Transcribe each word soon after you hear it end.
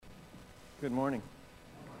Good morning.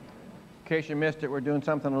 In case you missed it, we're doing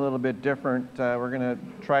something a little bit different. We're going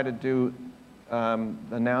to try to do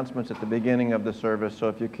announcements at the beginning of the service, so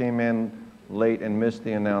if you came in late and missed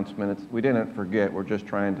the announcement, we didn't forget. We're just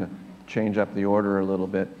trying to change up the order a little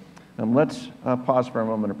bit. Let's pause for a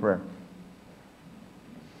moment of prayer.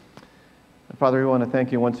 Father, we want to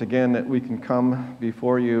thank you once again that we can come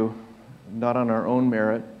before you not on our own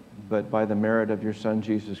merit, but by the merit of your Son,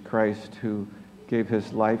 Jesus Christ, who gave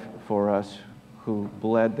his life for us, who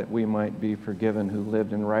bled that we might be forgiven, who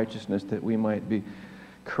lived in righteousness that we might be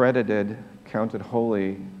credited, counted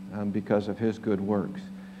holy because of his good works.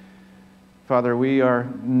 Father, we are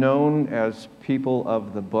known as people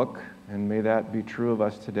of the book, and may that be true of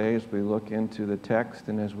us today as we look into the text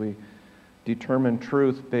and as we determine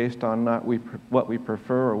truth based on not what we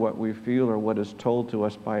prefer or what we feel or what is told to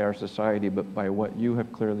us by our society, but by what you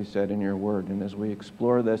have clearly said in your word. And as we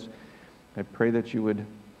explore this, I pray that you would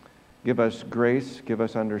give us grace, give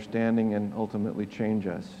us understanding, and ultimately change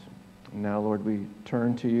us. And now, Lord, we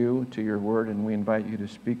turn to you, to your word, and we invite you to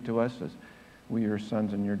speak to us as we, your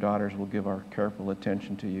sons and your daughters, will give our careful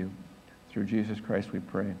attention to you. Through Jesus Christ we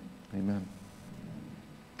pray. Amen.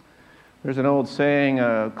 There's an old saying,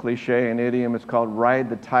 a cliche, an idiom, it's called ride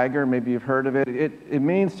the tiger. Maybe you've heard of it. It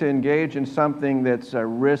means to engage in something that's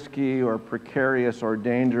risky or precarious or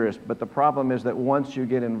dangerous, but the problem is that once you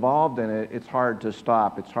get involved in it, it's hard to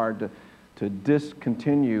stop. It's hard to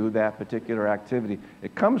discontinue that particular activity.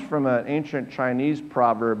 It comes from an ancient Chinese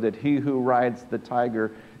proverb that he who rides the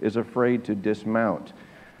tiger is afraid to dismount.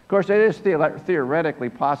 Of course, it is theoretically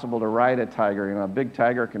possible to ride a tiger. You know, a big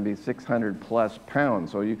tiger can be 600 plus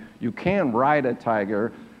pounds. So you can ride a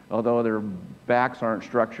tiger, although their backs aren't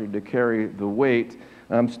structured to carry the weight.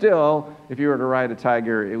 Still, if you were to ride a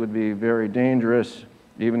tiger, it would be very dangerous,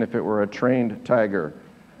 even if it were a trained tiger.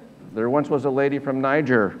 There once was a lady from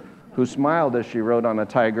Niger who smiled as she rode on a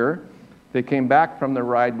tiger. They came back from the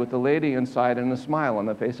ride with the lady inside and a smile on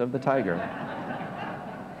the face of the tiger.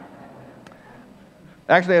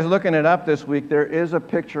 Actually, I was looking it up this week. There is a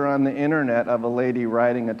picture on the internet of a lady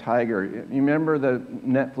riding a tiger. You remember the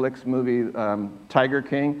Netflix movie Tiger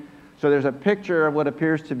King? So there's a picture of what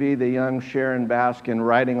appears to be the young Sharon Baskin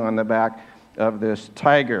riding on the back of this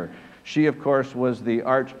tiger. She, of course, was the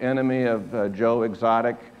arch enemy of Joe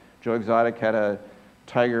Exotic. Joe Exotic had a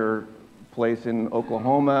tiger place in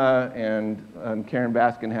Oklahoma, and Karen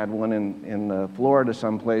Baskin had one in Florida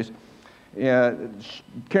someplace. Karen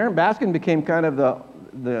Baskin became kind of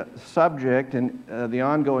the subject and the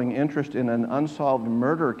ongoing interest in an unsolved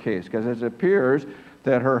murder case, because it appears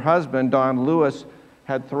that her husband, Don Lewis,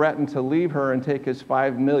 had threatened to leave her and take his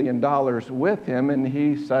 $5 million with him, and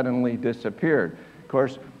he suddenly disappeared. Of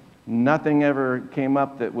course, nothing ever came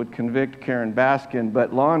up that would convict Karen Baskin,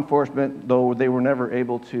 but law enforcement, though they were never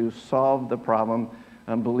able to solve the problem,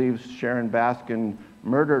 believes Sharon Baskin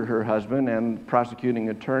murdered her husband, and prosecuting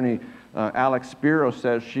attorney Alex Spiro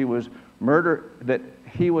says he was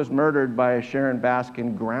murdered by Sharon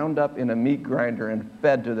Baskin, ground up in a meat grinder and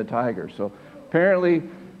fed to the tiger. So apparently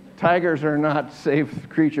tigers are not safe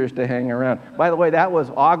creatures to hang around. By the way, that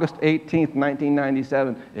was August 18th,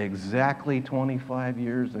 1997, exactly 25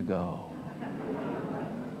 years ago.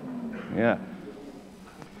 Yeah.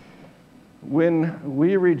 When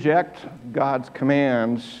we reject God's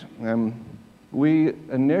commands, we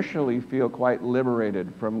initially feel quite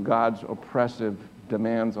liberated from God's oppressive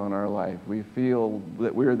demands on our life. We feel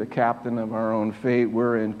that we're the captain of our own fate.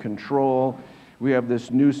 We're in control. We have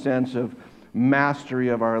this new sense of mastery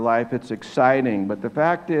of our life. It's exciting. But the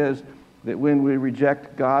fact is that when we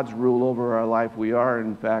reject God's rule over our life, we are,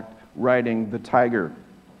 in fact, riding the tiger.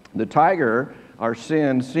 The tiger, our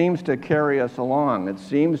sin, seems to carry us along. It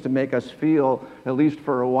seems to make us feel, at least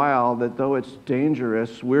for a while, that though it's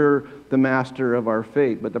dangerous, we're the master of our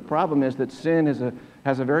fate. But the problem is that sin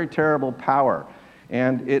has a very terrible power,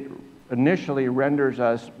 and it initially renders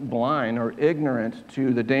us blind or ignorant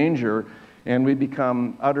to the danger, and we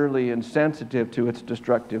become utterly insensitive to its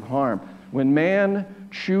destructive harm. When man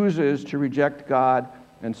chooses to reject God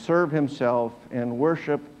and serve himself and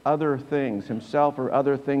worship other things, himself or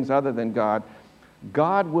other things other than God,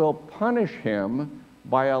 God will punish him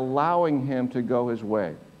by allowing him to go his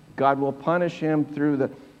way. God will punish him through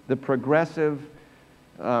the progressive,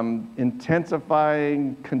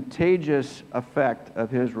 intensifying, contagious effect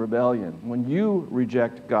of his rebellion. When you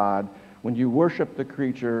reject God, when you worship the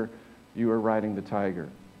creature, you are riding the tiger.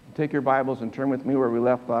 Take your Bibles and turn with me where we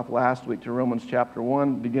left off last week to Romans chapter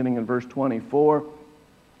 1, beginning in verse 24.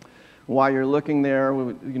 While you're looking there,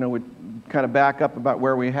 we kind of back up about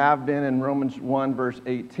where we have been in Romans 1, verse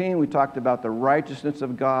 18. We talked about the righteousness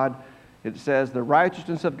of God It says, the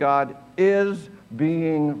righteousness of God is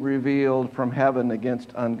being revealed from heaven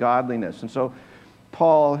against ungodliness. And so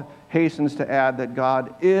Paul hastens to add that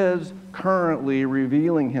God is currently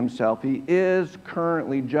revealing himself. He is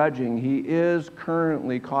currently judging. He is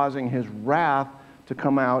currently causing his wrath to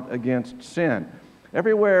come out against sin.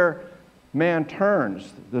 Everywhere man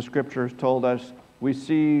turns, the Scriptures told us, we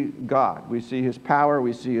see God. We see His power.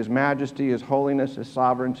 We see His majesty, His holiness, His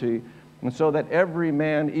sovereignty. And so that every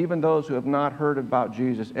man, even those who have not heard about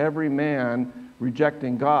Jesus, every man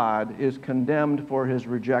rejecting God is condemned for his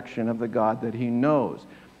rejection of the God that he knows.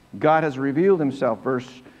 God has revealed Himself, verse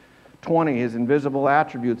 20, His invisible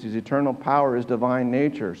attributes, His eternal power, His divine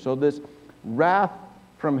nature. So this wrath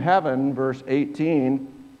from heaven, verse 18,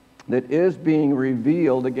 that is being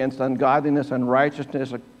revealed against ungodliness,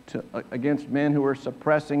 unrighteousness, against men who are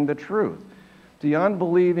suppressing the truth. The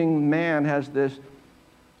unbelieving man has this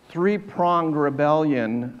three-pronged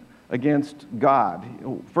rebellion against God.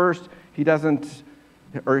 First, he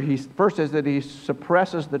first says that he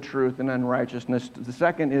suppresses the truth in unrighteousness. The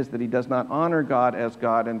second is that he does not honor God as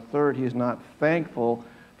God. And third, he is not thankful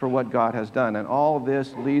for what God has done. And all of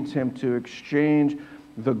this leads him to exchange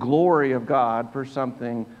the glory of God for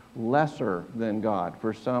something lesser than God,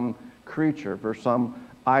 for some creature, for some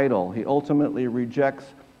idol. He ultimately rejects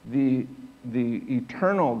the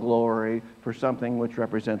eternal glory for something which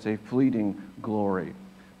represents a fleeting glory.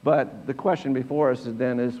 But the question before us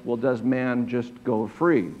then is, well, does man just go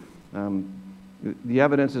free? The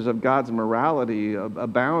evidences of God's morality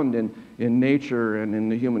abound in nature and in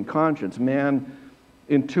the human conscience. Man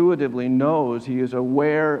intuitively knows, he is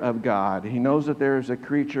aware of God. He knows that there is a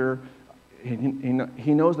creature. He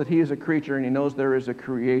knows that he is a creature, and he knows there is a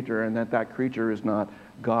creator, and that creature is not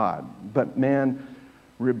God. But man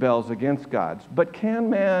rebels against God. But can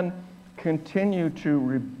man continue to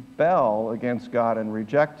rebel against God and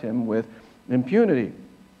reject Him with impunity?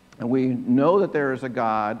 And we know that there is a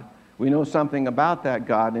God. We know something about that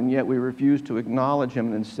God, and yet we refuse to acknowledge Him,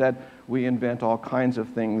 and instead we invent all kinds of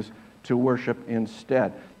things to worship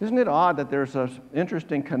instead. Isn't it odd that there's an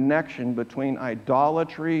interesting connection between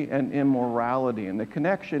idolatry and immorality? And the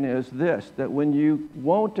connection is this, that when you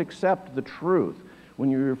won't accept the truth,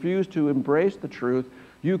 when you refuse to embrace the truth,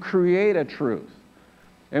 you create a truth.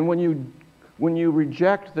 And when you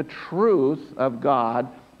reject the truth of God,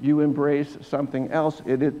 you embrace something else.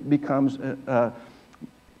 It becomes an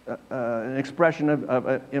expression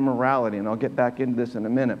of immorality. And I'll get back into this in a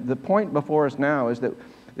minute. The point before us now is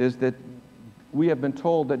that we have been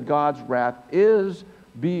told that God's wrath is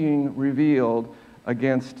being revealed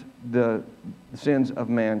against the sins of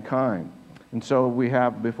mankind. And so we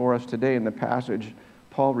have before us today in the passage,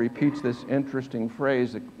 Paul repeats this interesting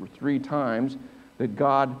phrase 3 times, that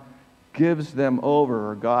God gives them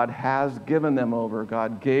over, or God has given them over,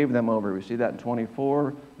 God gave them over. We see that in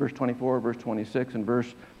verse 24, verse 26, and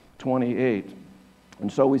verse 28.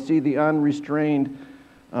 And so we see that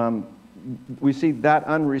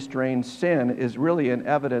unrestrained sin is really an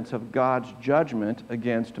evidence of God's judgment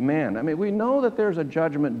against man. I mean, we know that there's a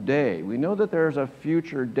judgment day. We know that there's a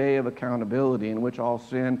future day of accountability in which everyone who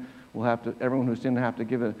sinned will have to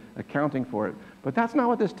give an accounting for it. But that's not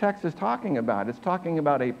what this text is talking about. It's talking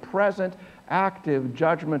about a present, active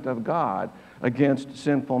judgment of God against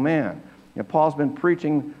sinful man. Paul's been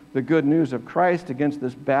preaching the good news of Christ against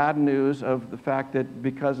this bad news of the fact that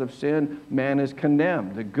because of sin, man is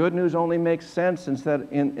condemned. The good news only makes sense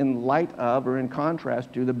in light of, or in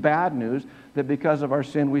contrast to, the bad news that because of our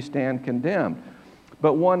sin we stand condemned.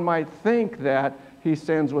 But one might think that He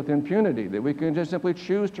sins with impunity, that we can just simply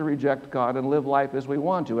choose to reject God and live life as we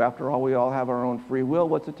want to. After all, we all have our own free will.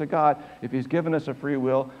 What's it to God if He's given us a free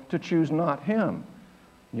will to choose not Him?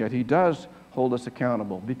 Yet He does hold us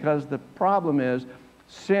accountable, because the problem is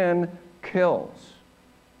sin kills.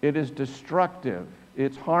 It is destructive.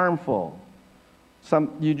 It's harmful.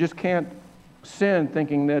 You just can't sin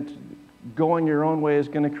thinking that going your own way is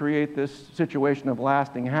going to create this situation of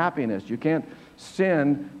lasting happiness. You can't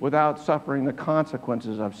sin without suffering the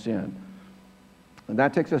consequences of sin. And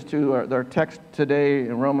that takes us to our text today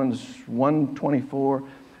in Romans 1:24.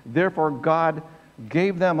 Therefore God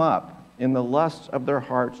gave them up in the lusts of their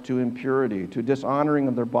hearts to impurity, to dishonoring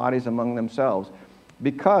of their bodies among themselves,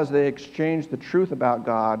 because they exchanged the truth about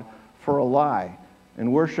God for a lie,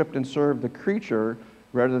 and worshipped and served the creature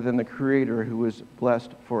rather than the Creator, who is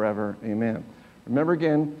blessed forever. Amen. Remember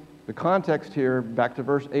again, the context here, back to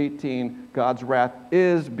verse 18, God's wrath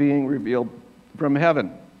is being revealed from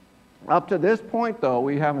heaven. Up to this point, though,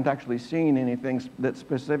 we haven't actually seen anything that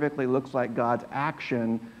specifically looks like God's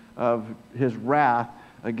action of His wrath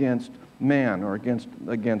against man or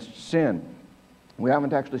against sin. We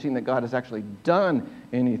haven't actually seen that God has actually done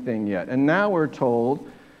anything yet. And now we're told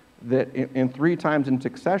that in 3 times in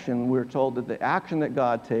succession, we're told that the action that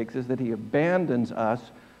God takes is that he abandons us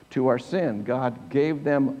to our sin. God gave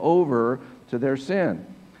them over to their sin.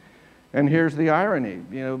 And here's the irony.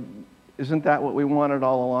 Isn't that what we wanted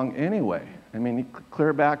all along anyway? I mean,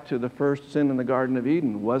 clear back to the first sin in the Garden of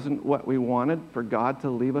Eden. Wasn't what we wanted for God to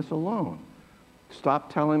leave us alone?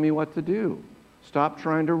 Stop telling me what to do. Stop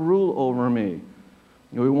trying to rule over me.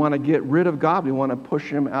 We want to get rid of God. We want to push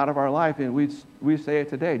him out of our life. And we say it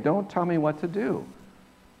today. Don't tell me what to do.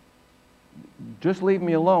 Just leave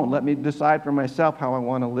me alone. Let me decide for myself how I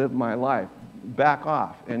want to live my life. Back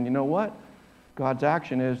off. And you know what? God's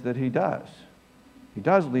action is that he does. He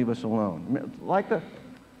does leave us alone. It's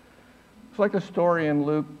like the story in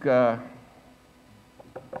Luke,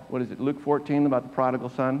 Luke 14 about the prodigal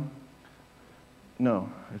son? No,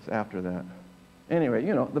 it's after that. Anyway,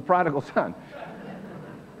 the prodigal son.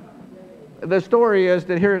 The story is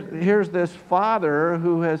that here's this father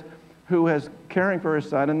who has caring for his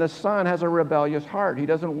son, and the son has a rebellious heart. He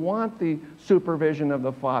doesn't want the supervision of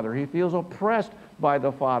the father. He feels oppressed by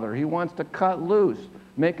the father. He wants to cut loose,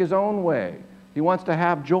 make his own way. He wants to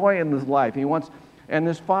have joy in his life. And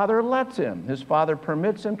his father lets him. His father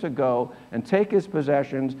permits him to go and take his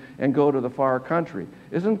possessions and go to the far country.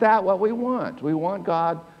 Isn't that what we want? We want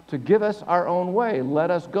God to give us our own way. Let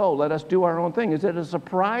us go. Let us do our own thing. Is it a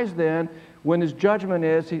surprise then when his judgment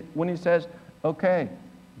is, when he says, okay,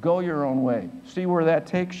 go your own way. See where that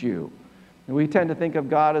takes you. And we tend to think of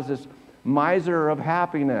God as this miser of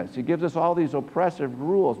happiness. He gives us all these oppressive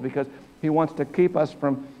rules because he wants to keep us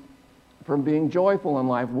from being joyful in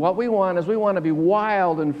life. What we want is we want to be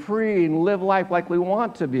wild and free and live life like we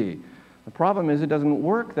want to be. The problem is it doesn't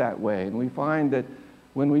work that way. And we find that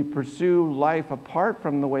when we pursue life apart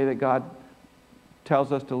from the way that God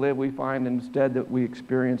tells us to live, we find instead that we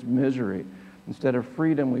experience misery. Instead of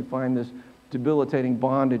freedom, we find this debilitating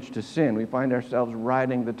bondage to sin. We find ourselves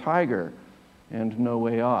riding the tiger and no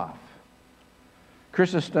way off.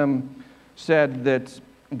 Chrysostom said that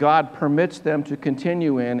God permits them to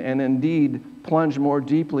continue in and indeed plunge more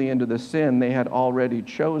deeply into the sin they had already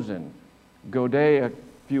chosen. Godet, a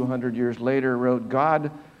few hundred years later, wrote, God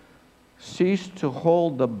ceased to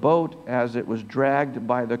hold the boat as it was dragged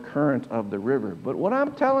by the current of the river. But what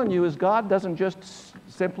I'm telling you is God doesn't just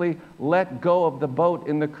simply let go of the boat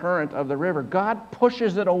in the current of the river. God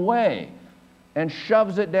pushes it away and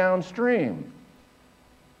shoves it downstream.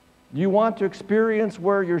 You want to experience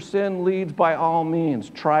where your sin leads, by all means,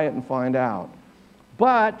 try it and find out.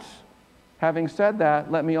 But, having said that,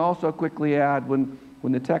 let me also quickly add, when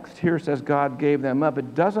the text here says God gave them up,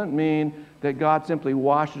 it doesn't mean that God simply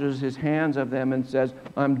washes his hands of them and says,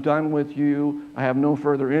 I'm done with you, I have no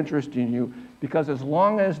further interest in you. Because as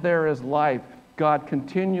long as there is life, God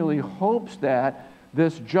continually hopes that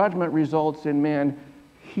this judgment results in man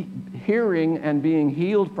hearing and being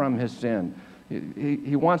healed from his sin.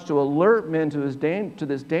 He wants to alert men to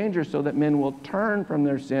this danger so that men will turn from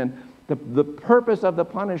their sin. The purpose of the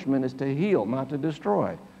punishment is to heal, not to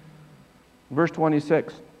destroy. Verse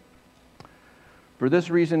 26. For this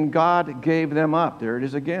reason God gave them up. There it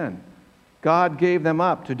is again. God gave them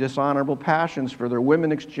up to dishonorable passions, for their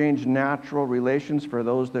women exchanged natural relations for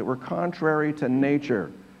those that were contrary to nature.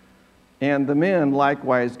 And the men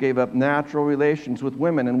likewise gave up natural relations with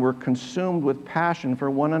women and were consumed with passion for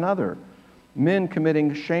one another. Men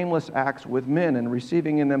committing shameless acts with men and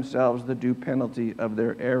receiving in themselves the due penalty of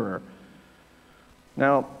their error.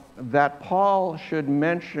 Now, that Paul should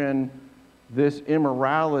mention this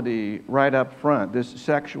immorality right up front, this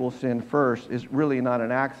sexual sin first, is really not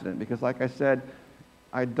an accident. Because like I said,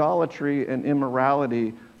 idolatry and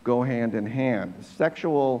immorality go hand in hand.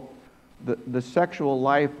 The sexual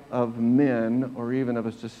life of men, or even of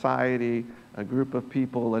a society, a group of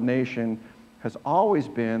people, a nation, has always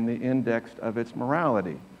been the index of its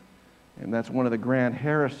morality. And that's one of the grand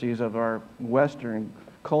heresies of our Western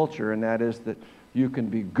culture, and that is that you can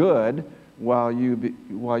be good while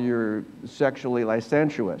you're sexually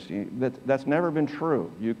licentious. That's never been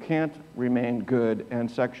true. You can't remain good and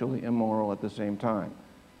sexually immoral at the same time.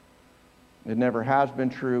 It never has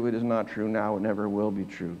been true, it is not true now, it never will be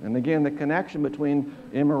true. And again, the connection between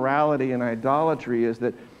immorality and idolatry is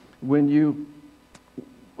that when you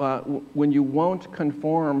won't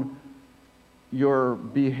conform your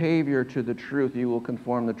behavior to the truth, you will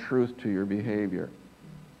conform the truth to your behavior.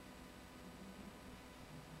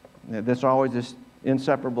 There's always this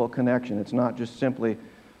inseparable connection. It's not just simply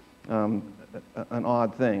an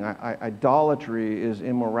odd thing. Idolatry is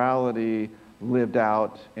immorality lived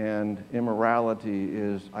out, and immorality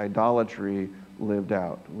is idolatry lived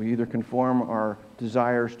out. We either conform our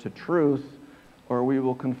desires to truth, or we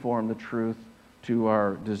will conform the truth to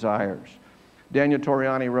our desires. Daniel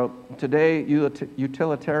Torriani wrote, "Today,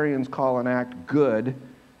 utilitarians call an act good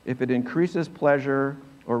if it increases pleasure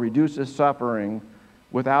or reduces suffering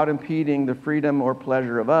without impeding the freedom or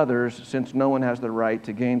pleasure of others, since no one has the right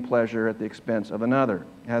to gain pleasure at the expense of another.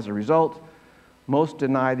 As a result, most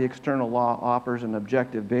deny the external law offers an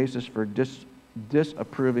objective basis for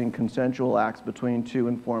disapproving consensual acts between two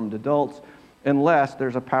informed adults, unless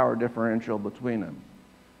there's a power differential between them."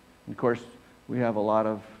 And of course, we have a lot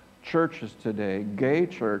of churches today, gay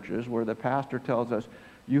churches, where the pastor tells us,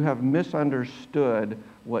 you have misunderstood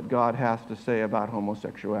what God has to say about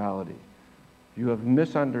homosexuality. You have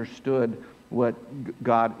misunderstood what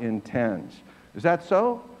God intends. Is that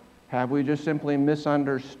so? Have we just simply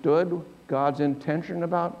misunderstood God's intention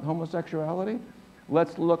about homosexuality?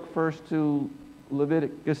 Let's look first to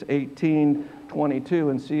Leviticus 18:22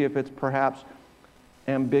 and see if it's perhaps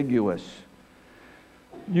ambiguous.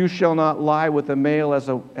 "You shall not lie with a male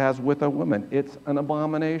as with a woman." It's an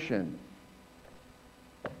abomination.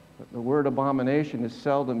 But the word abomination is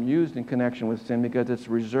seldom used in connection with sin because it's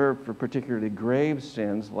reserved for particularly grave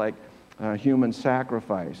sins like human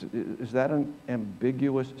sacrifice. Is that an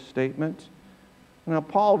ambiguous statement? Now,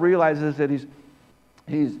 Paul realizes that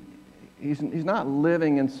he's not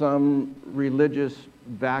living in some religious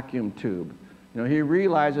vacuum tube. You know, he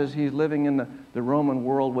realizes he's living in the Roman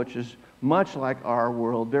world, which is much like our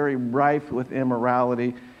world, very rife with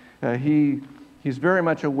immorality. He's very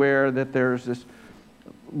much aware that there's this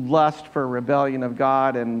lust for rebellion of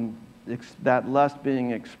God, and that lust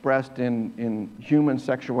being expressed in human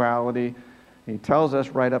sexuality. He tells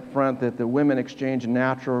us right up front that the women exchanged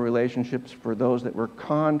natural relationships for those that were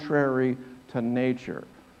contrary to nature.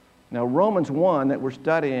 Now, Romans 1 that we're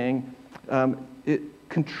studying, it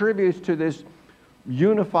contributes to this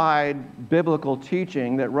unified biblical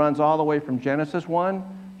teaching that runs all the way from Genesis 1,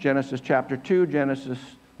 Genesis chapter 2, Genesis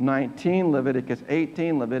 19, Leviticus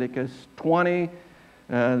 18, Leviticus 20,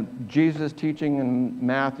 Jesus' teaching in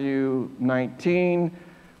Matthew 19,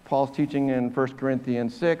 Paul's teaching in 1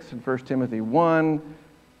 Corinthians 6 and 1 Timothy 1,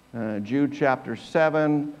 Jude chapter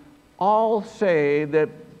 7, all say that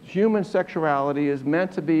human sexuality is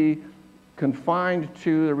meant to be confined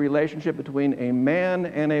to the relationship between a man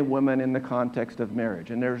and a woman in the context of marriage.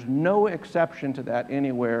 And there's no exception to that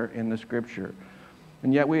anywhere in the Scripture.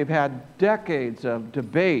 And yet we've had decades of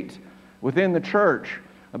debate within the church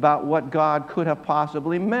about what God could have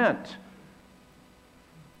possibly meant.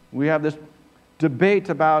 We have this debate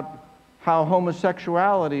about how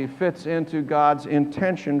homosexuality fits into God's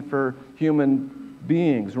intention for human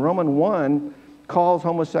beings. Romans 1 calls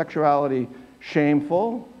homosexuality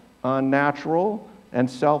shameful, unnatural, and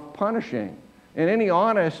self-punishing. And any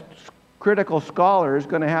honest critical scholar is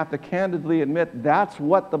going to have to candidly admit that's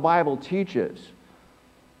what the Bible teaches.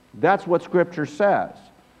 That's what Scripture says.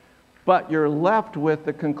 But you're left with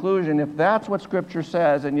the conclusion, if that's what Scripture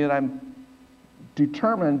says, and yet I'm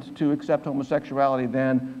determined to accept homosexuality,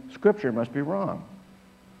 then Scripture must be wrong.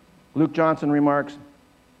 Luke Johnson remarks,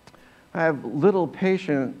 "I have little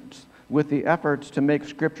patience with the efforts to make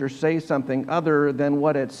Scripture say something other than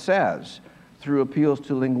what it says through appeals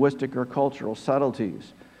to linguistic or cultural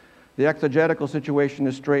subtleties. The exegetical situation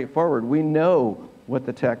is straightforward. We know what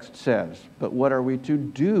the text says, but what are we to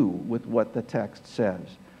do with what the text says?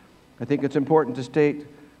 I think it's important to state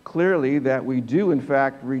clearly that we do, in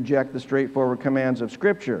fact, reject the straightforward commands of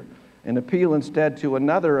Scripture and appeal instead to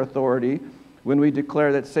another authority when we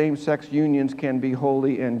declare that same-sex unions can be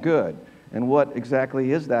holy and good. And what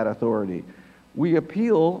exactly is that authority? We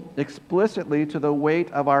appeal explicitly to the weight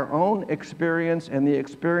of our own experience and the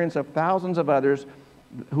experience of thousands of others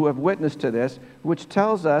who have witnessed to this, which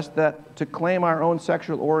tells us that to claim our own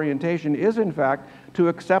sexual orientation is, in fact, to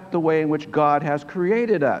accept the way in which God has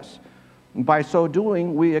created us. By so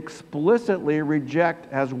doing, we explicitly reject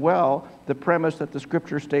as well the premise that the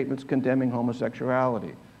Scripture statements condemning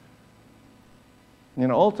homosexuality. You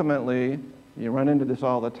know, ultimately, you run into this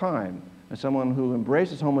all the time. As someone who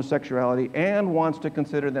embraces homosexuality and wants to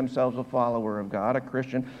consider themselves a follower of God, a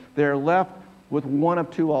Christian, they're left with one of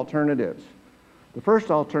two alternatives. The first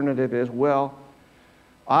alternative is, well,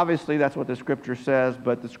 obviously that's what the Scripture says,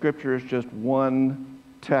 but the Scripture is just one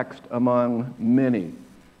text among many.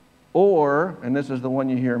 Or, and this is the one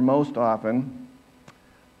you hear most often,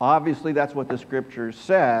 obviously that's what the Scripture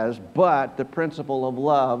says, but the principle of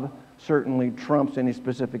love certainly trumps any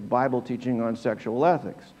specific Bible teaching on sexual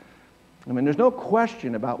ethics. I mean, there's no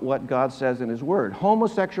question about what God says in His Word.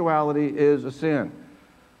 Homosexuality is a sin.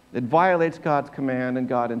 It violates God's command, and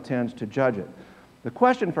God intends to judge it. The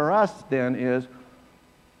question for us then is,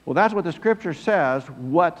 well, that's what the Scripture says.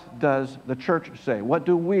 What does the church say? What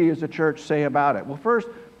do we as a church say about it? Well, first,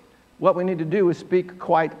 what we need to do is speak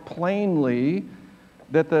quite plainly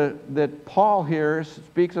that Paul here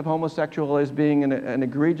speaks of homosexuality as being an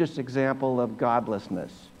egregious example of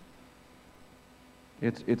godlessness.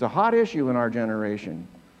 It's a hot issue in our generation,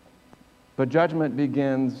 but judgment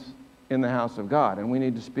begins in the house of God, and we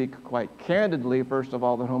need to speak quite candidly, first of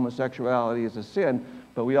all, that homosexuality is a sin,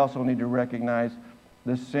 but we also need to recognize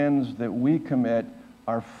the sins that we commit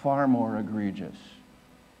are far more egregious.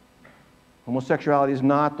 Homosexuality is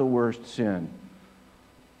not the worst sin.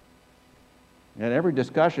 And every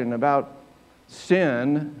discussion about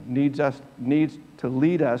sin needs to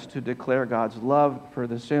lead us to declare God's love for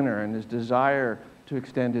the sinner and His desire to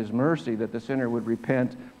extend His mercy that the sinner would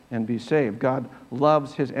repent and be saved. God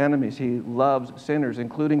loves His enemies. He loves sinners,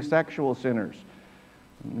 including sexual sinners.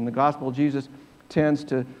 In the gospel, Jesus tends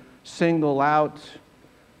to single out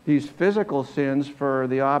these physical sins for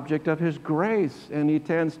the object of His grace, and He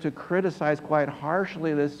tends to criticize quite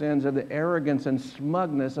harshly the sins of the arrogance and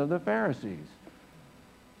smugness of the Pharisees.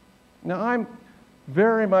 Now, I'm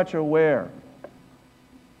very much aware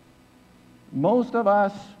most of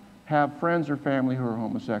us have friends or family who are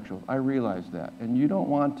homosexual. I realize that. And you don't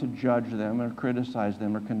want to judge them or criticize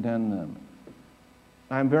them or condemn them.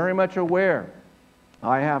 I'm very much aware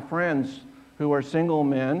I have friends who are single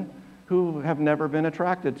men who have never been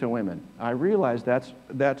attracted to women. I realize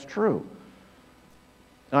that's true.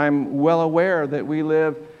 I'm well aware that we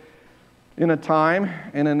live in a time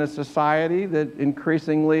and in a society that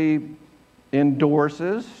increasingly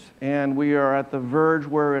endorses, and we are at the verge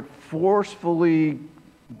where it forcefully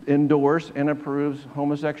endorses and approves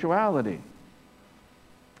homosexuality.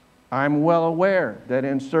 I'm well aware that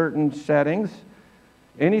in certain settings,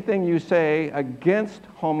 anything you say against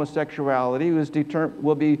homosexuality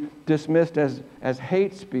will be dismissed as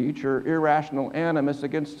hate speech or irrational animus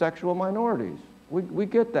against sexual minorities. We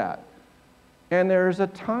get that. And there's a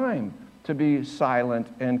time to be silent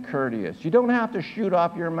and courteous. You don't have to shoot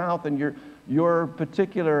off your mouth and your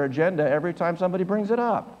particular agenda every time somebody brings it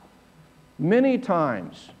up. Many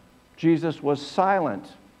times, Jesus was silent.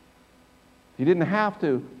 He didn't have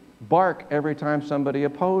to bark every time somebody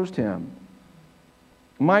opposed Him.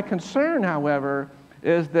 My concern, however,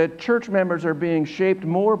 is that church members are being shaped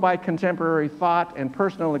more by contemporary thought and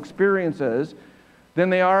personal experiences than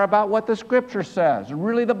they are about what the Scripture says.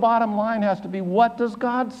 Really, the bottom line has to be, what does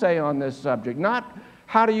God say on this subject? Not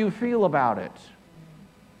how do you feel about it?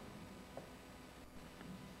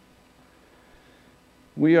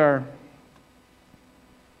 We are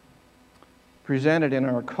presented in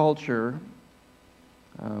our culture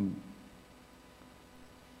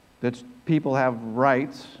that people have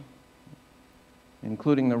rights,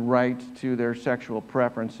 including the right to their sexual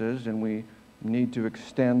preferences, and we need to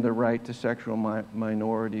extend the right to sexual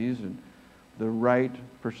minorities and the right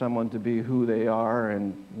for someone to be who they are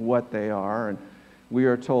and what they are. And we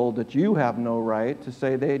are told that you have no right to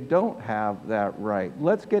say they don't have that right.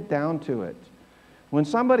 Let's get down to it. When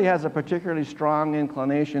somebody has a particularly strong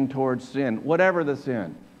inclination towards sin, whatever the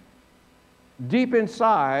sin, deep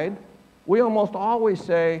inside, we almost always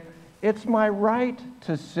say, it's my right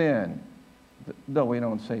to sin. Though we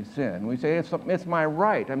don't say sin. We say, it's my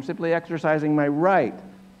right. I'm simply exercising my right.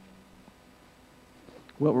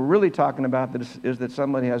 What we're really talking about is that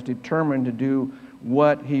somebody has determined to do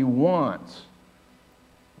what he wants,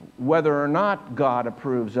 whether or not God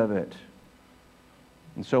approves of it.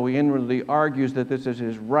 And so he inwardly argues that this is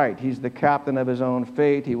his right. He's the captain of his own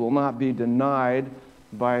fate. He will not be denied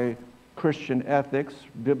by Christian ethics,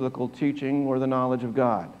 biblical teaching, or the knowledge of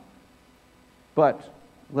God. But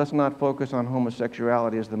let's not focus on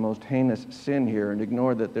homosexuality as the most heinous sin here and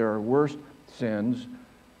ignore that there are worse sins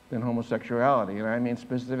than homosexuality. And I mean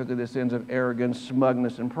specifically the sins of arrogance,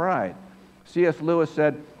 smugness, and pride. C.S. Lewis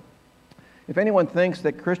said, if anyone thinks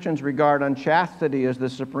that Christians regard unchastity as the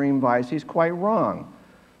supreme vice, he's quite wrong.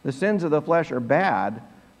 The sins of the flesh are bad,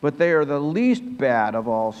 but they are the least bad of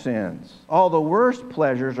all sins. All the worst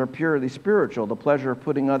pleasures are purely spiritual, the pleasure of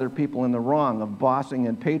putting other people in the wrong, of bossing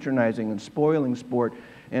and patronizing and spoiling sport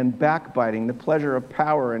and backbiting, the pleasure of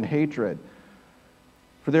power and hatred.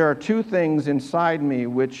 For there are two things inside me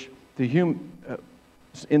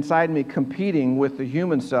inside me competing with the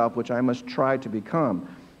human self, which I must try to become.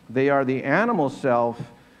 They are the animal self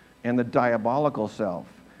and the diabolical self.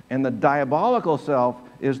 And the diabolical self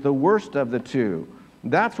is the worst of the two.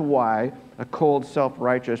 That's why a cold,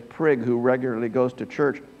 self-righteous prig who regularly goes to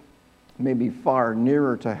church may be far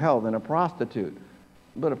nearer to hell than a prostitute.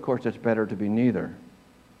 But of course, it's better to be neither.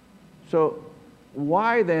 So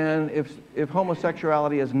why then, if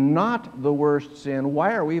homosexuality is not the worst sin,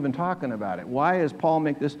 why are we even talking about it? Why does Paul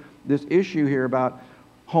make this issue here about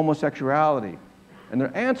homosexuality? And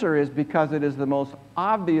the answer is because it is the most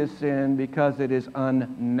obvious sin, because it is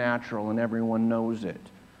unnatural and everyone knows it.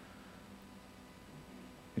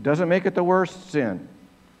 It doesn't make it the worst sin.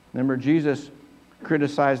 Remember, Jesus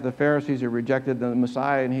criticized the Pharisees who rejected the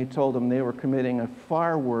Messiah, and he told them they were committing a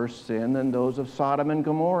far worse sin than those of Sodom and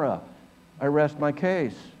Gomorrah. I rest my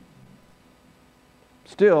case.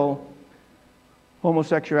 Still,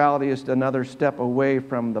 homosexuality is another step away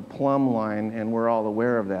from the plumb line, and we're all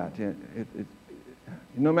aware of that.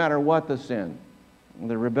 No matter what the sin,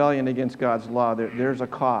 the rebellion against God's law, there's a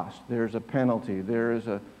cost, there's a penalty, there's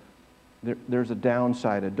a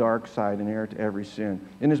downside, a dark side inherent to every sin.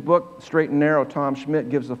 In his book, Straight and Narrow, Tom Schmidt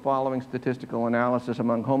gives the following statistical analysis.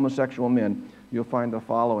 Among homosexual men, you'll find the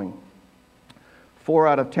following. 4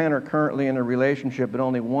 out of 10 are currently in a relationship, but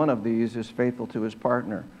only one of these is faithful to his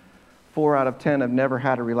partner. 4 out of 10 have never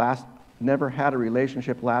had a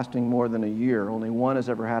relationship lasting more than a year. Only one has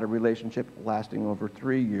ever had a relationship lasting over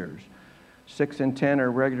 3 years. 6 in 10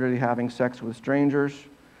 are regularly having sex with strangers.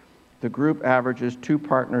 The group averages 2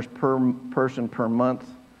 partners per person per month.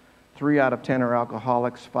 3 out of 10 are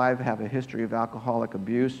alcoholics. 5 have a history of alcoholic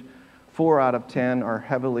abuse. 4 out of 10 are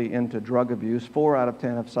heavily into drug abuse. 4 out of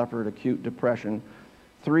 10 have suffered acute depression.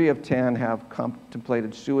 3 of 10 have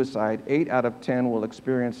contemplated suicide. 8 out of 10 will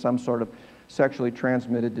experience some sort of sexually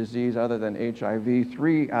transmitted disease other than HIV.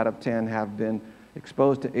 3 out of 10 have been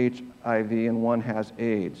exposed to HIV, and 1 has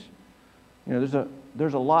AIDS. You know,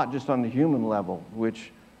 there's a lot just on the human level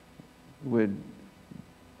which can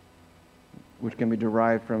be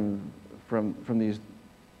derived from these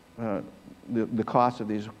the cost of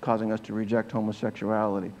these causing us to reject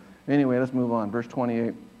homosexuality. Anyway, let's move on. Verse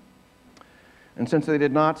 28. And since they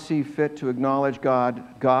did not see fit to acknowledge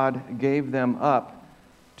God, God gave them up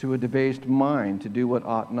to a debased mind to do what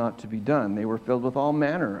ought not to be done. They were filled with all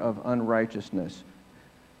manner of unrighteousness,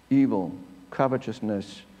 evil,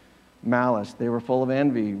 covetousness, malice. They were full of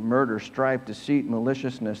envy, murder, strife, deceit,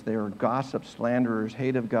 maliciousness. They were gossips, slanderers,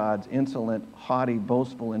 hate of gods, insolent, haughty,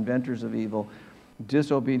 boastful, inventors of evil,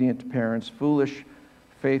 disobedient to parents, foolish,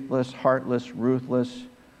 faithless, heartless, ruthless.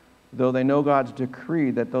 Though they know God's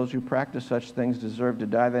decree that those who practice such things deserve to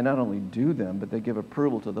die, they not only do them, but they give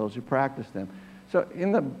approval to those who practice them. So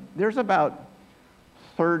there's about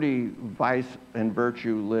 30 vice and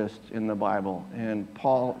virtue lists in the Bible, and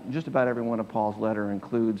Paul, just about every one of Paul's letter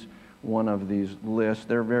includes one of these lists.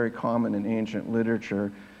 They're very common in ancient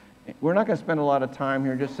literature. We're not going to spend a lot of time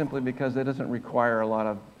here just simply because it doesn't require a lot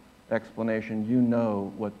of explanation. You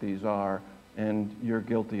know what these are, and you're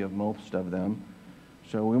guilty of most of them.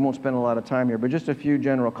 So we won't spend a lot of time here, but just a few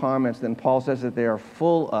general comments. Then Paul says that they are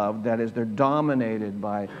full of, that is, they're dominated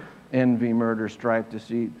by envy, murder, strife,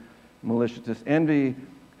 deceit, maliciousness. Envy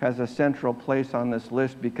has a central place on this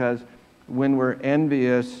list because when we're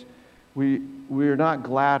envious, we're not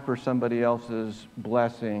glad for somebody else's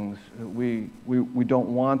blessings. We don't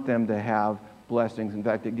want them to have blessings. In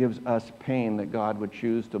fact, it gives us pain that God would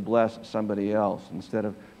choose to bless somebody else instead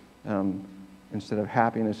of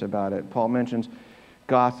happiness about it. Paul mentions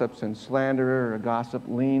gossips and slanderer. A gossip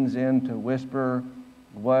leans in to whisper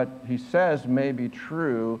what he says may be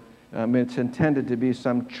true. It's intended to be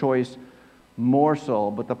some choice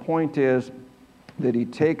morsel, but the point is that he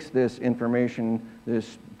takes this information,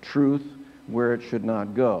 this truth, where it should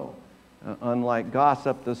not go. Unlike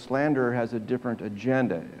gossip, the slanderer has a different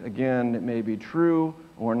agenda. Again, it may be true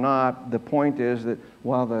or not. The point is that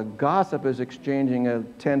while the gossip is exchanging a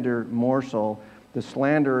tender morsel, the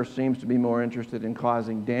slanderer seems to be more interested in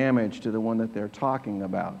causing damage to the one that they're talking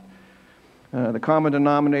about. The common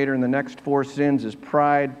denominator in the next 4 sins is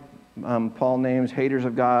pride. Paul names haters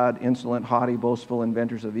of God, insolent, haughty, boastful,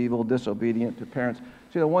 inventors of evil, disobedient to parents.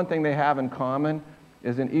 See, the one thing they have in common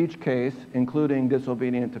is in each case, including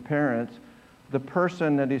disobedient to parents, the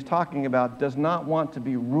person that he's talking about does not want to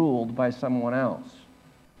be ruled by someone else.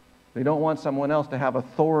 They don't want someone else to have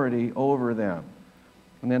authority over them.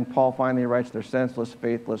 And then Paul finally writes, they're senseless,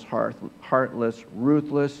 faithless, heartless,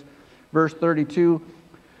 ruthless. Verse 32,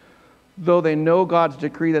 though they know God's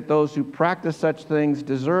decree that those who practice such things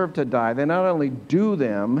deserve to die, they not only do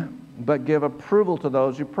them, but give approval to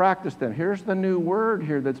those who practice them. Here's the new word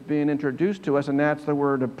here that's being introduced to us, and that's the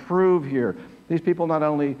word approve here. These people not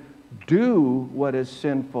only do what is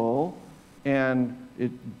sinful and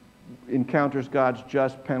it encounters God's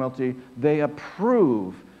just penalty, they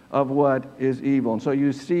approve of what is evil. And so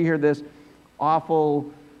you see here this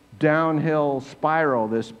awful downhill spiral,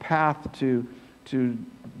 this path to to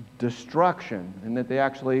destruction, and that they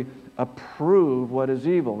actually approve what is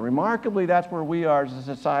evil. Remarkably, that's where we are as a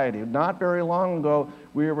society. Not very long ago,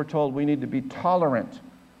 we were told we need to be tolerant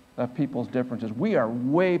of people's differences. We are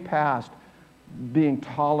way past being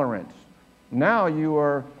tolerant. Now you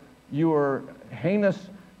are heinous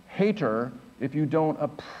hater if you don't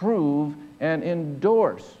approve and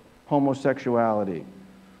endorse homosexuality.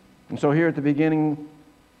 And so here at the beginning,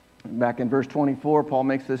 back in verse 24, Paul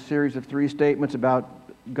makes this series of 3 statements about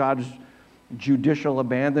God's judicial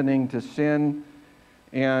abandoning to sin.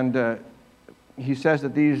 And he says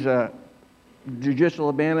that these judicial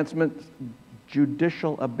abandonment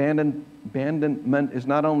is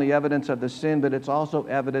not only evidence of the sin, but it's also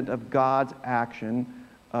evident of God's action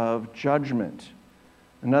of judgment.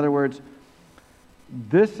 In other words,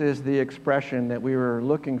 this is the expression that we were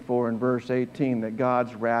looking for in verse 18, that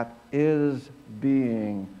God's wrath is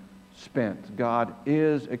being spent. God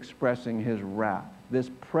is expressing his wrath. This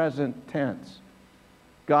present tense.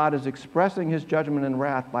 God is expressing his judgment and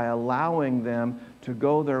wrath by allowing them to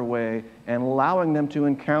go their way and allowing them to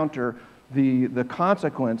encounter the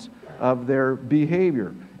consequence of their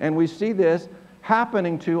behavior. And we see this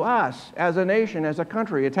happening to us as a nation, as a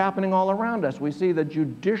country. It's happening all around us. We see the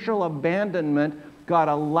judicial abandonment, God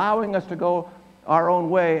allowing us to go our own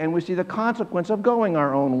way, and we see the consequence of going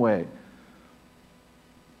our own way.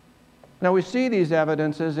 Now we see these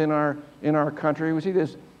evidences in our country. We see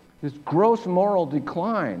this gross moral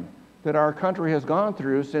decline that our country has gone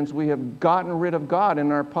through since we have gotten rid of God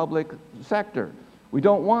in our public sector. We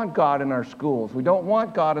don't want God in our schools. We don't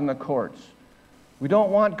want God in the courts. We don't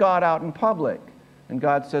want God out in public. And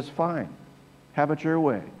God says, fine, have it your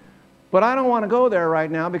way. But I don't want to go there right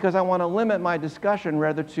now because I want to limit my discussion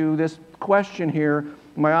rather to this question here,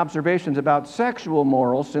 my observations about sexual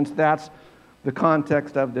morals, since that's the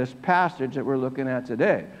context of this passage that we're looking at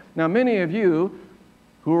today. Now, many of you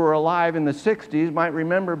who were alive in the 60s might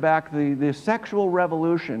remember back the sexual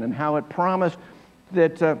revolution and how it promised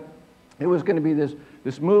that it was going to be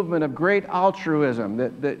this movement of great altruism,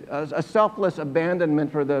 that a selfless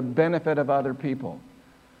abandonment for the benefit of other people.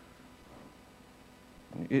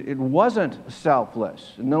 It wasn't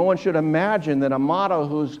selfless. No one should imagine that a motto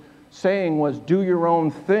whose saying was "do your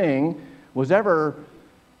own thing" was ever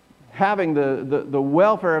having the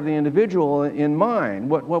welfare of the individual in mind.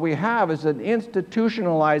 What we have is an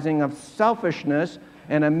institutionalizing of selfishness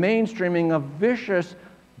and a mainstreaming of vicious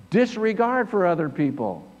disregard for other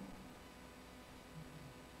people.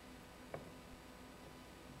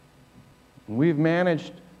 We've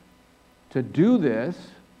managed to do this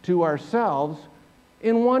to ourselves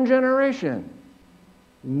in one generation.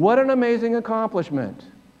 What an amazing accomplishment.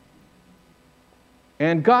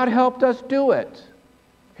 And God helped us do it.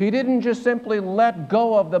 He didn't just simply let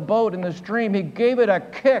go of the boat in the stream. He gave it a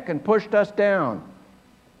kick and pushed us down.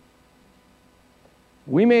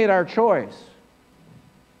 We made our choice.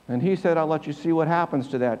 And he said, I'll let you see what happens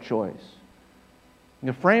to that choice.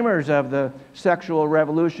 The framers of the sexual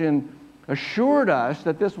revolution assured us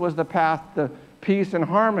that this was the path to peace and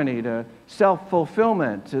harmony, to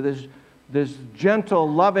self-fulfillment, to this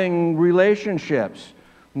gentle, loving relationships.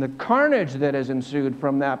 And the carnage that has ensued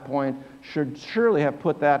from that point should surely have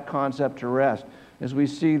put that concept to rest, as we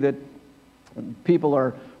see that people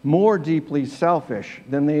are more deeply selfish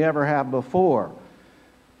than they ever have before.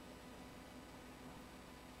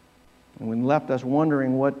 And we left us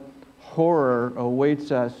wondering what horror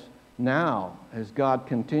awaits us now as God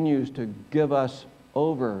continues to give us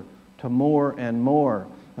over to more and more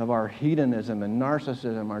of our hedonism and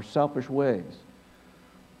narcissism, our selfish ways.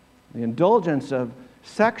 The indulgence of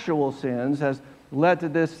sexual sins has led to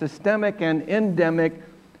this systemic and endemic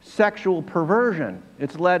sexual perversion.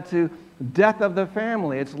 It's led to death of the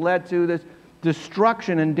family. It's led to this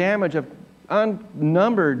destruction and damage of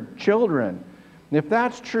unnumbered children. And if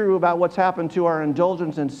that's true about what's happened to our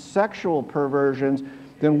indulgence in sexual perversions,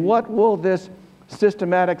 then what will this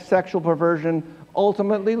systematic sexual perversion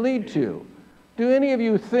ultimately lead to? Do any of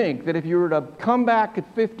you think that if you were to come back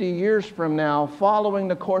at 50 years from now, following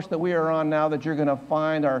the course that we are on now, that you're going to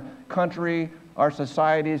find our country, our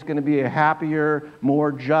society is going to be a happier,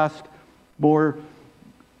 more just, more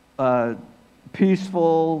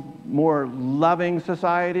peaceful, more loving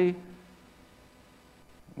society?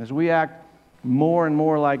 As we act more and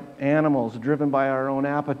more like animals, driven by our own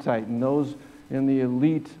appetite, and those in the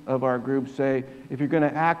elite of our group say, if you're going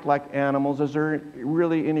to act like animals, is there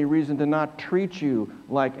really any reason to not treat you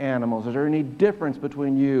like animals? Is there any difference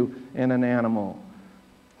between you and an animal?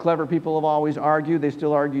 Clever people have always argued, they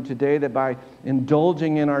still argue today, that by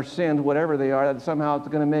indulging in our sins, whatever they are, that somehow it's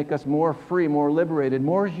going to make us more free, more liberated,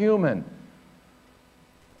 more human.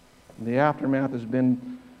 The aftermath has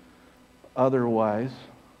been otherwise.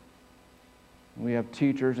 We have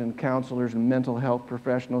teachers and counselors and mental health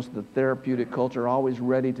professionals, the therapeutic culture, always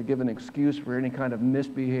ready to give an excuse for any kind of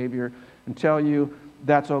misbehavior and tell you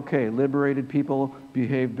that's okay. Liberated people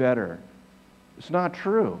behave better. It's not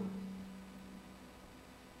true.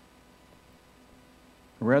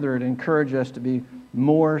 Rather, it encourages us to be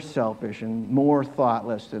more selfish and more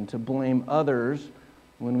thoughtless and to blame others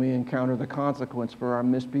when we encounter the consequence for our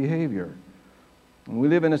misbehavior. And we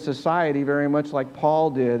live in a society very much like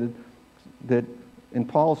Paul did, that in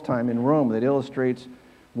Paul's time in Rome, that illustrates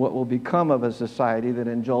what will become of a society that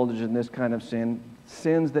indulges in this kind of sin,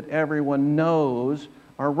 sins that everyone knows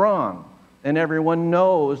are wrong, and everyone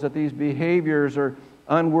knows that these behaviors are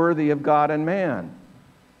unworthy of God and man.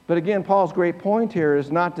 But again, Paul's great point here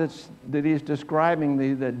is not that he's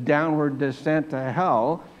describing the downward descent to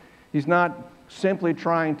hell. He's not simply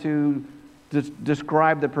trying to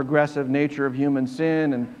describe the progressive nature of human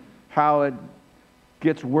sin and how it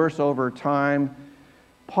gets worse over time.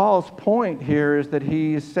 Paul's point here is that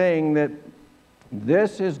he's saying that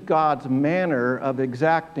this is God's manner of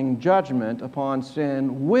exacting judgment upon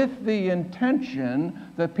sin with the intention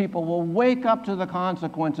that people will wake up to the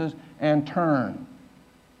consequences and turn.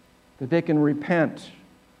 That they can repent,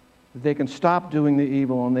 that they can stop doing the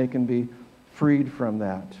evil and they can be freed from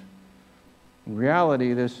that. In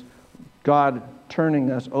reality, this God turning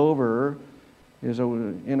us over is,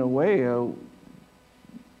 in a way, a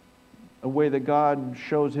way that God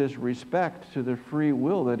shows His respect to the free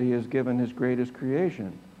will that He has given His greatest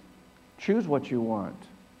creation. Choose what you want.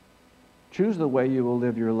 Choose the way you will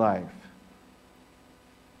live your life.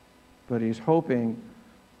 But He's hoping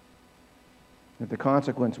that the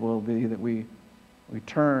consequence will be that we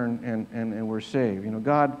turn and we're saved. You know,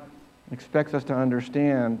 God expects us to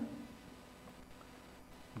understand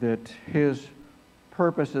that His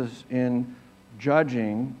purposes in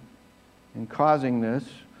judging and causing this,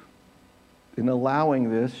 in allowing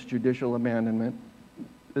this judicial abandonment,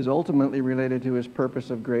 is ultimately related to His purpose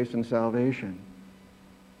of grace and salvation.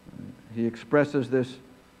 He expresses this,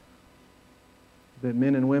 that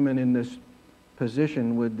men and women in this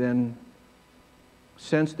position would then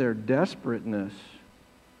sense their desperateness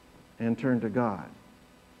and turn to God.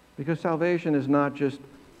 Because salvation is not just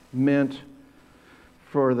meant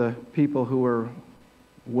for the people who are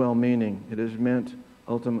well-meaning. It is meant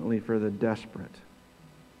ultimately for the desperate.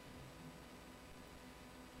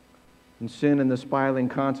 And sin and the spiraling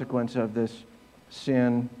consequence of this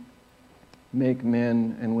sin make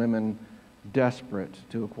men and women desperate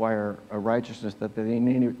to acquire a righteousness that they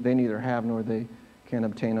neither have nor they can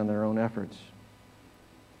obtain on their own efforts.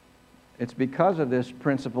 It's because of this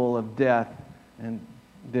principle of death and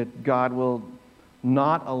that God will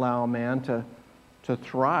not allow man to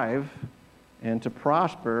thrive and to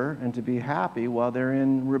prosper and to be happy while they're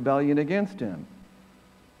in rebellion against Him.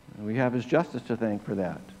 And we have His justice to thank for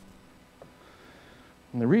that.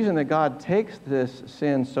 And the reason that God takes this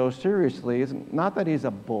sin so seriously is not that He's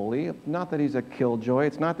a bully, not that He's a killjoy,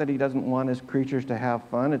 it's not that He doesn't want His creatures to have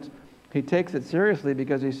fun. He takes it seriously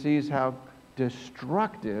because He sees how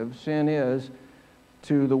destructive sin is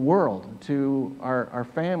to the world, to our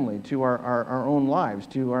family, to our own lives,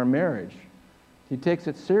 to our marriage. He takes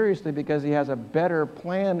it seriously because He has a better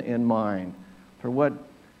plan in mind for what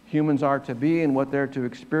humans are to be and what they're to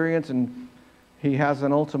experience, and He has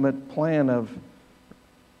an ultimate plan of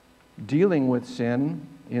dealing with sin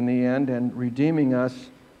in the end and redeeming us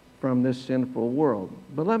from this sinful world.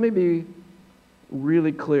 But let me be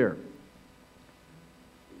really clear,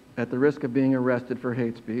 at the risk of being arrested for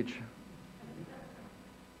hate speech.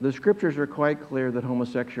 The Scriptures are quite clear that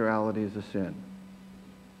homosexuality is a sin.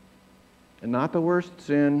 And not the worst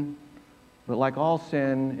sin, but like all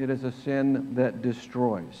sin, it is a sin that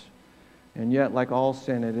destroys. And yet, like all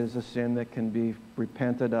sin, it is a sin that can be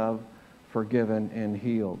repented of, forgiven, and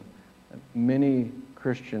healed. Many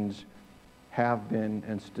Christians have been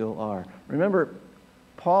and still are. Remember,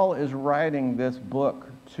 Paul is writing this book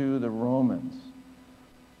to the Romans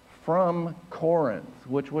from Corinth,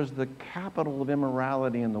 which was the capital of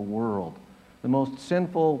immorality in the world, the most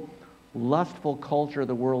sinful, lustful culture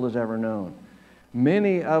the world has ever known.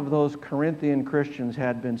 Many of those Corinthian Christians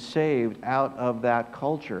had been saved out of that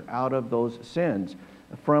culture, out of those sins,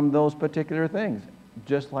 from those particular things,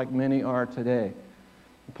 just like many are today.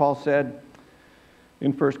 Paul said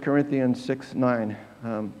in 1 Corinthians 6:9,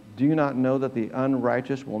 do you not know that the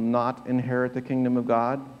unrighteous will not inherit the kingdom of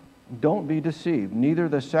God? Don't be deceived. Neither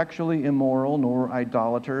the sexually immoral, nor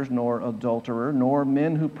idolaters, nor adulterer, nor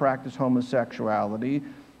men who practice homosexuality,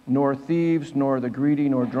 nor thieves, nor the greedy,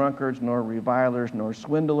 nor drunkards, nor revilers, nor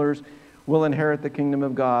swindlers will inherit the kingdom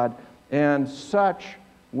of God. And such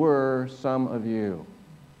were some of you.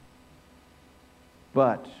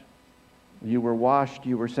 But you were washed,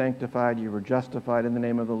 you were sanctified, you were justified in the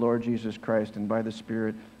name of the Lord Jesus Christ and by the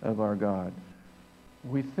Spirit of our God.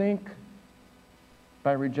 We think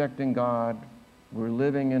by rejecting God, we're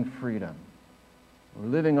living in freedom. We're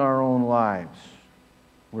living our own lives.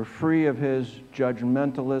 We're free of His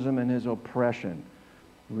judgmentalism and His oppression.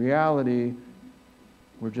 In reality,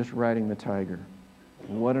 we're just riding the tiger.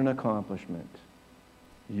 What an accomplishment.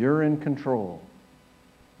 You're in control.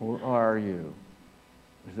 Or are you?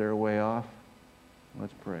 Is there a way off?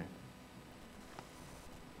 Let's pray.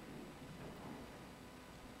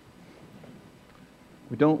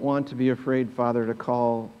 We don't want to be afraid, Father, to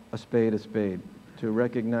call a spade, to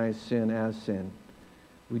recognize sin as sin.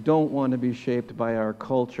 We don't want to be shaped by our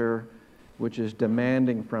culture, which is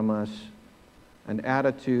demanding from us an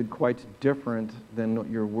attitude quite different than what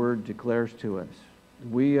your word declares to us.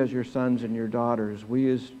 We as your sons and your daughters, we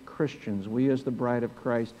as Christians, we as the bride of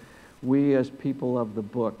Christ, we as people of the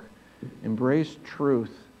book, embrace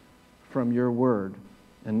truth from your word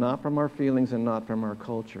and not from our feelings and not from our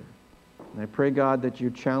culture. And I pray, God, that you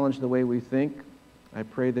challenge the way we think. I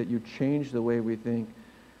pray that you change the way we think.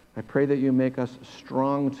 I pray that you make us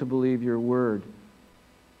strong to believe your word,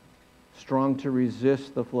 strong to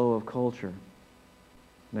resist the flow of culture.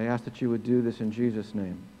 And I ask that you would do this in Jesus'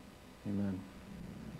 name. Amen.